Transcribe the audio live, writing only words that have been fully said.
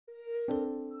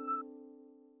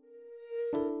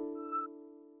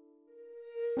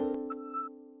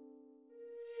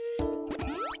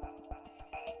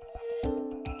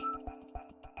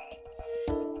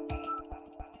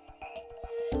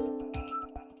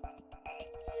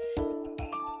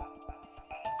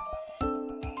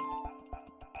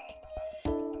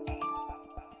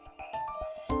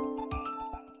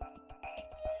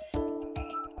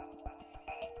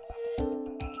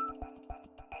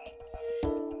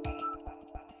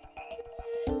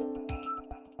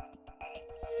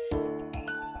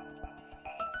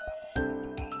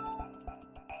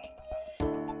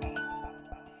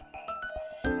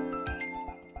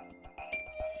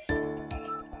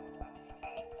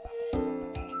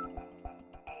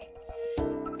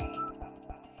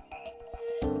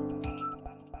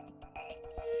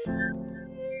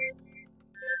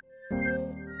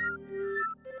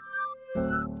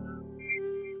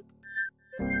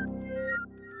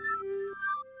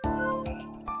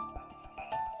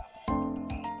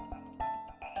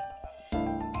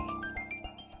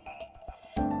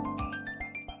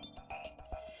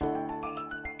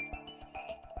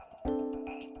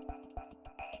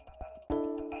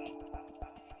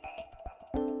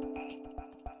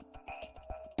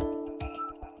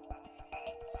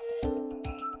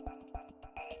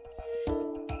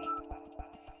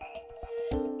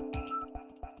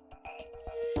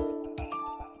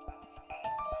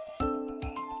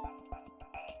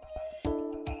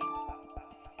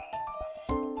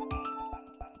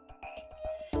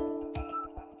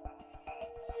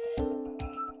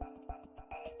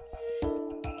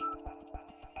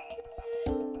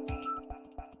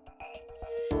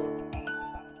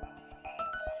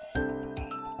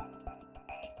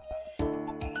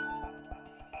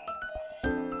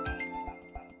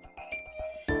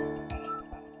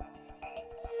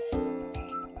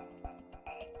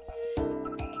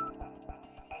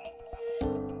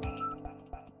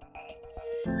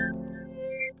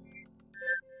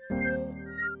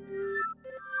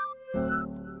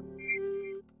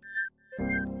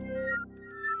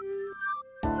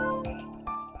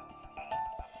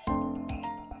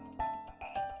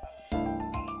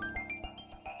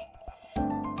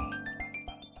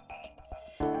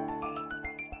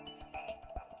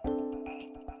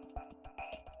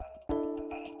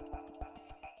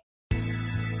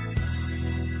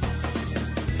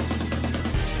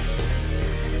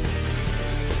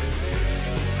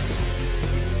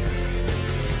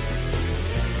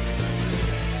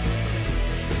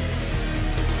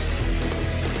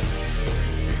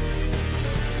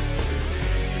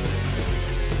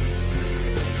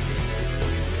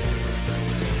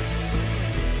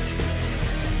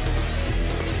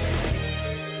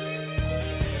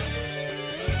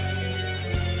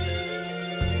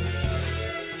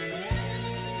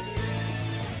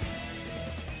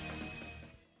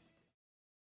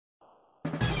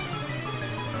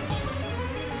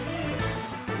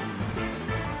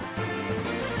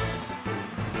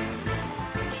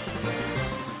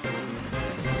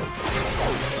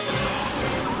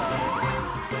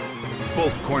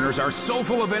Both corners are so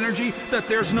full of energy that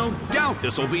there's no doubt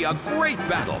this will be a great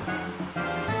battle.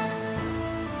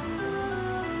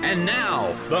 And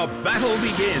now, the battle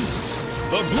begins.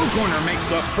 The blue corner makes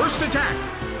the first attack.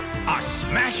 A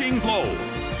smashing blow.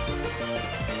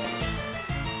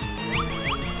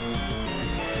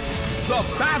 The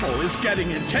battle is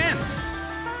getting intense.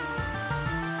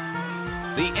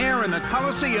 The air in the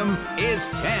Colosseum is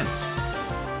tense.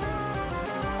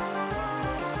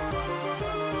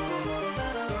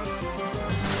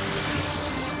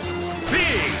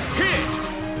 Big hit!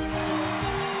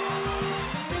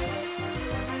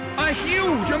 A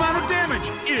huge amount of damage!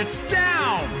 It's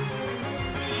down!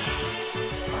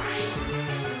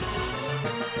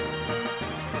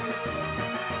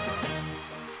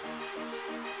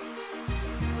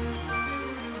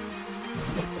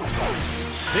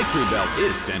 Victory belt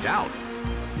is sent out.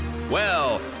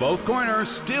 Well, both corners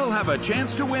still have a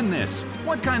chance to win this.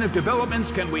 What kind of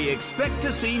developments can we expect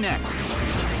to see next?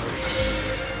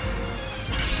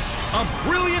 A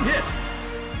brilliant hit!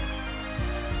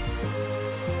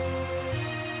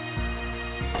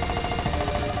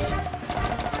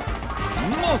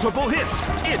 Multiple hits!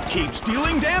 It keeps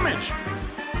dealing damage!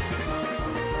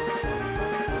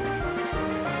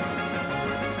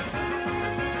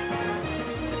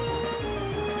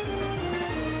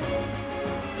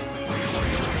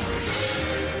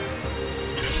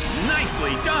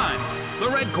 Nicely done! The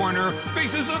red corner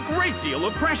faces a great deal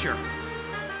of pressure.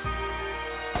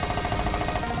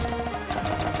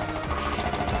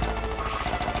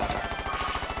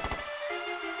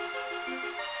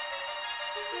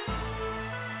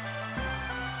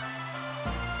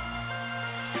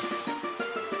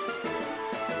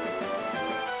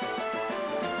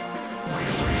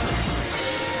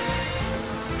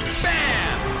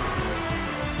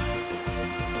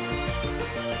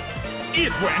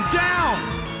 It went down!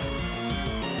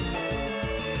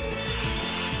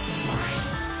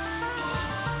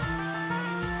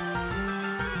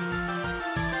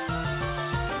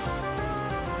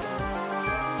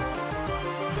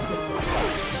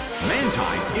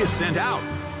 Mantine is sent out.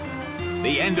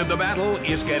 The end of the battle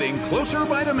is getting closer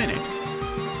by the minute.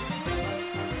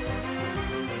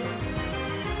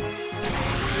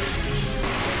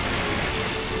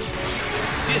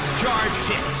 Discharge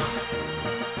hits.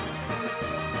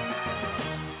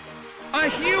 A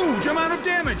huge amount of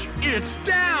damage! It's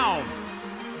down!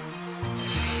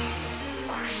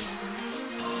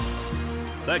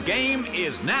 The game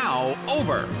is now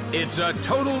over. It's a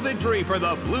total victory for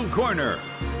the blue corner.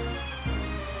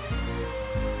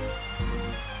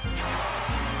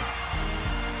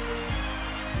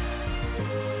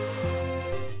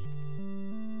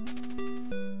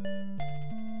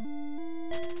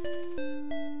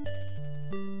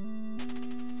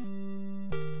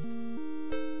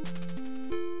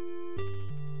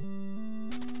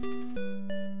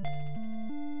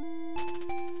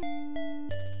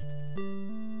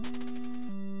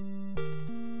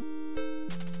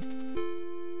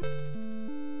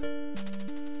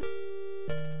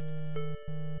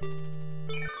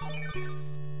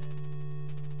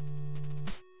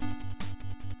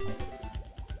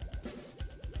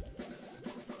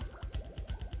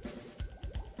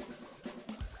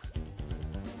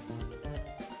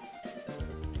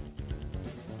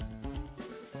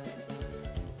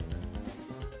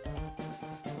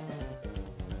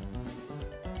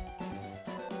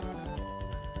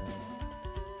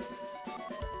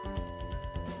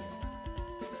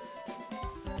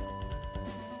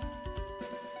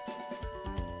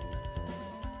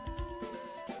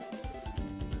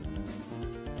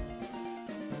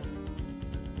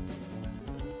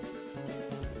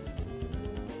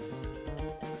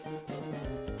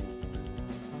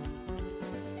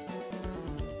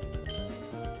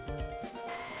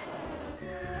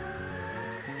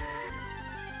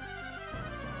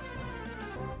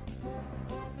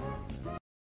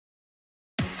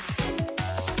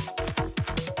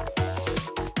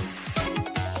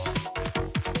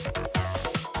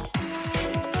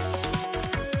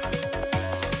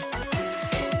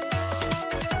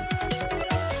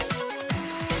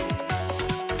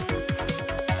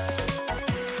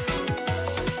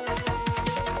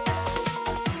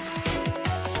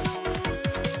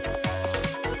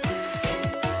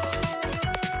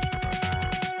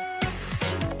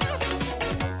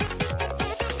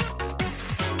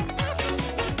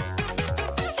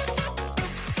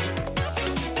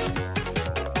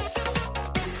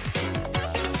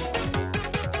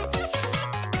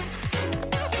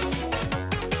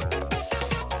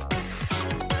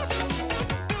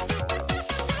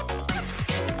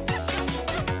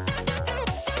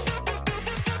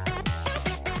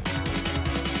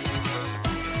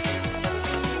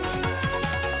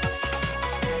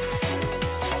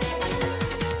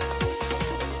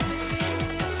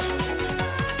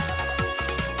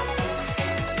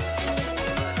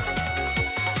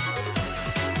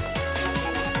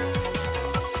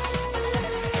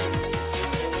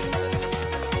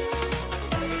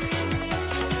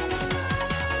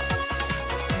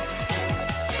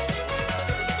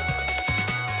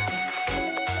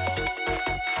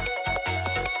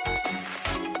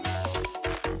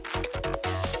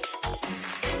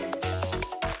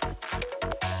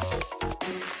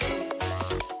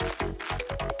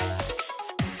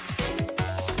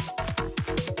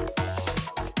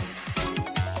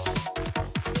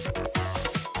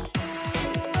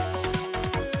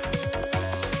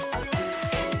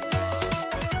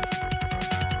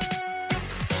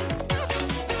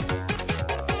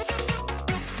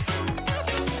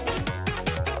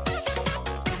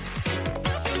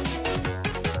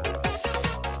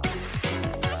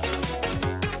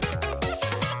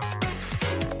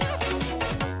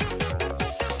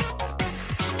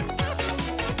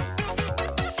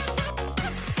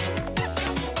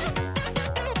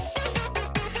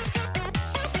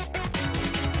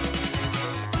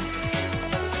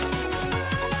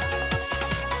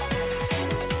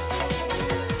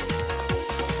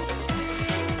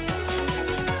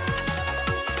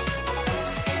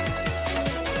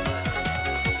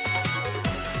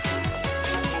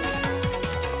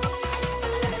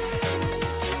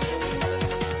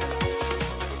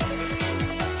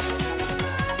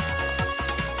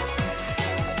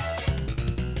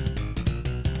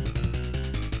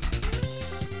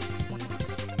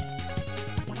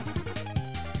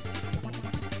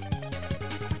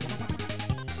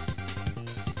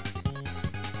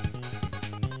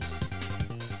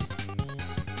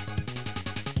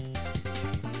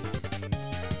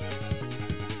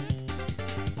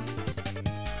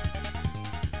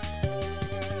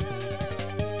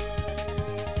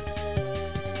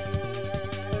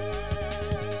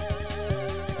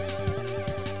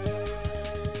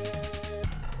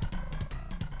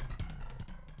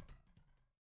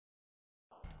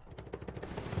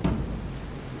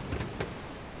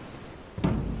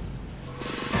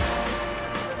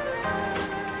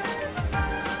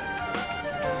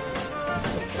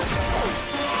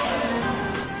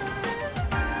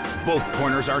 Both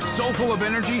corners are so full of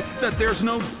energy that there's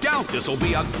no doubt this will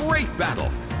be a great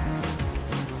battle.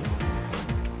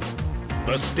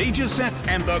 The stage is set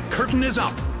and the curtain is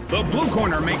up. The blue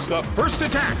corner makes the first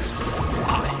attack.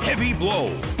 A heavy blow.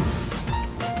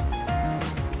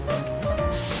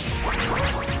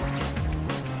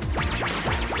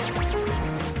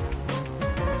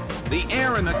 The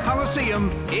air in the Colosseum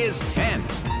is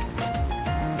tense.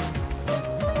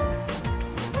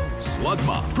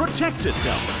 Slugma protects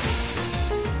itself.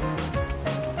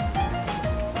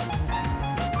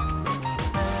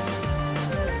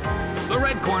 The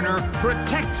red corner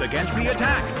protects against the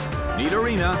attack.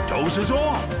 Nidorina dozes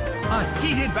off. A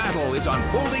heated battle is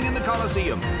unfolding in the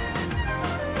Colosseum.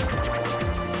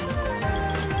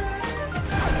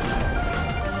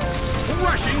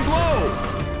 Rushing blow.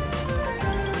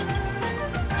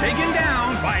 Taken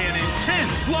down by an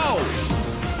intense blow.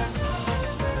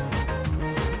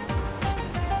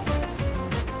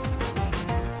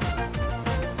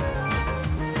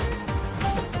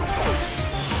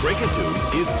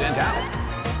 Kricketune is sent out.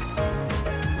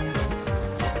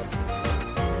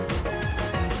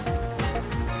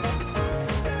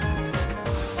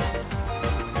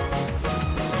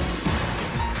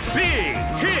 Big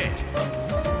hit!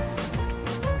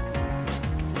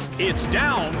 It's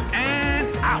down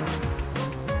and out.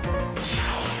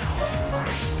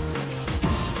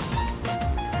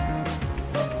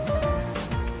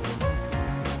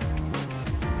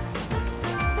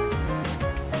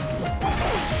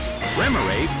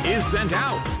 Is sent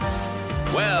out.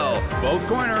 Well, both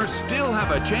corners still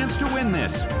have a chance to win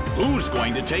this. Who's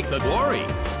going to take the glory?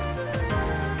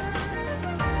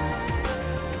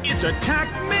 Its attack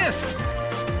missed.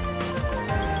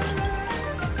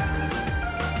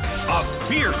 A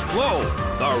fierce blow.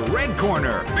 The red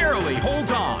corner barely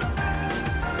holds on.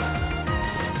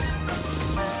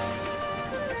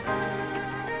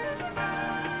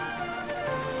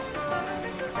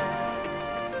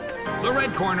 The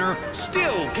red corner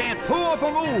still can't pull off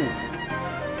a move.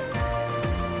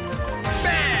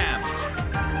 Bam!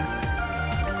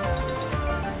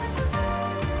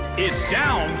 It's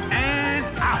down and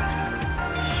out.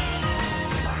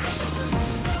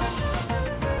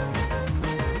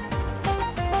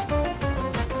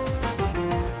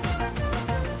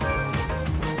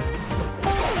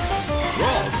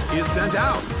 Rolls is sent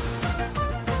out.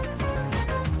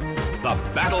 The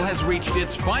battle has reached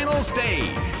its final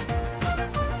stage.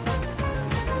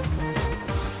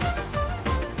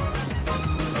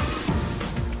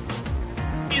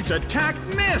 Its attack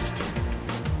missed.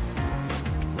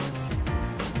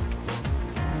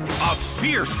 A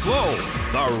fierce blow.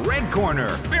 The red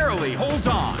corner barely holds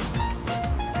on.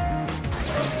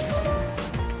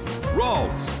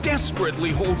 Rolls desperately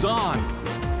holds on.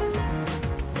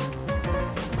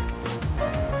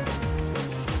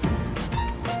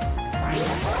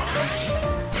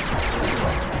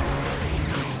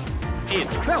 It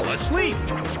fell asleep.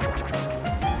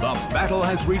 The battle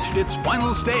has reached its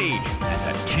final stage, and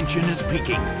the tension is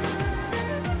peaking.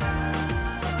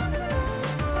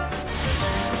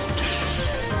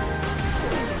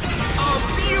 A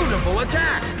beautiful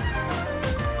attack!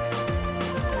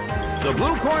 The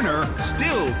blue corner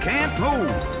still can't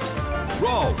move.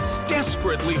 Rolls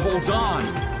desperately holds on.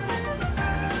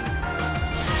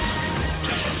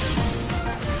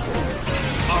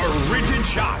 A rigid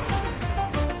shot.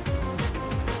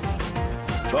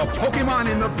 The Pokémon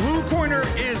in the blue corner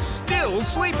is still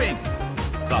sleeping.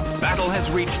 The battle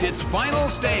has reached its final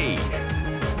stage.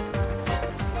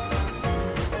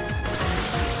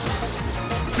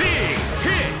 Big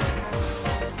hit!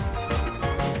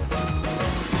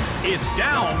 It's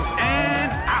down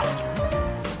and out.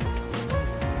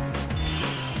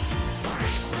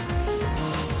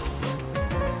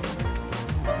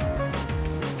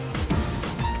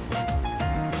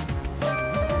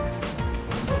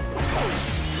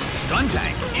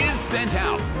 Skuntank is sent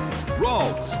out.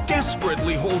 Rolls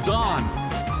desperately holds on.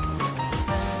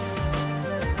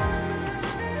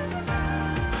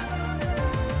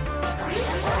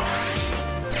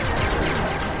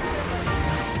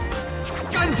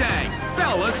 Skuntank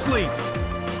fell asleep.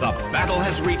 The battle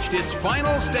has reached its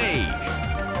final stage.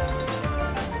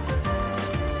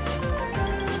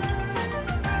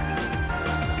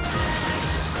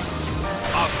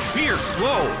 A fierce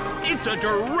blow. It's a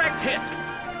direct hit.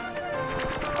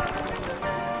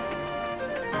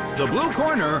 The blue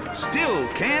corner still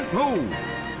can't move.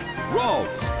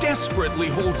 Rolls desperately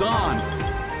holds on.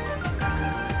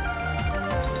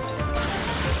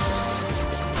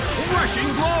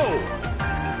 Rushing blow.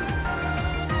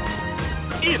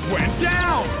 It went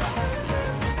down.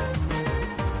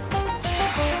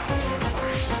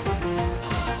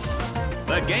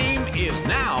 The game is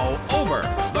now over.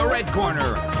 The red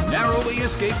corner narrowly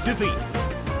escaped defeat.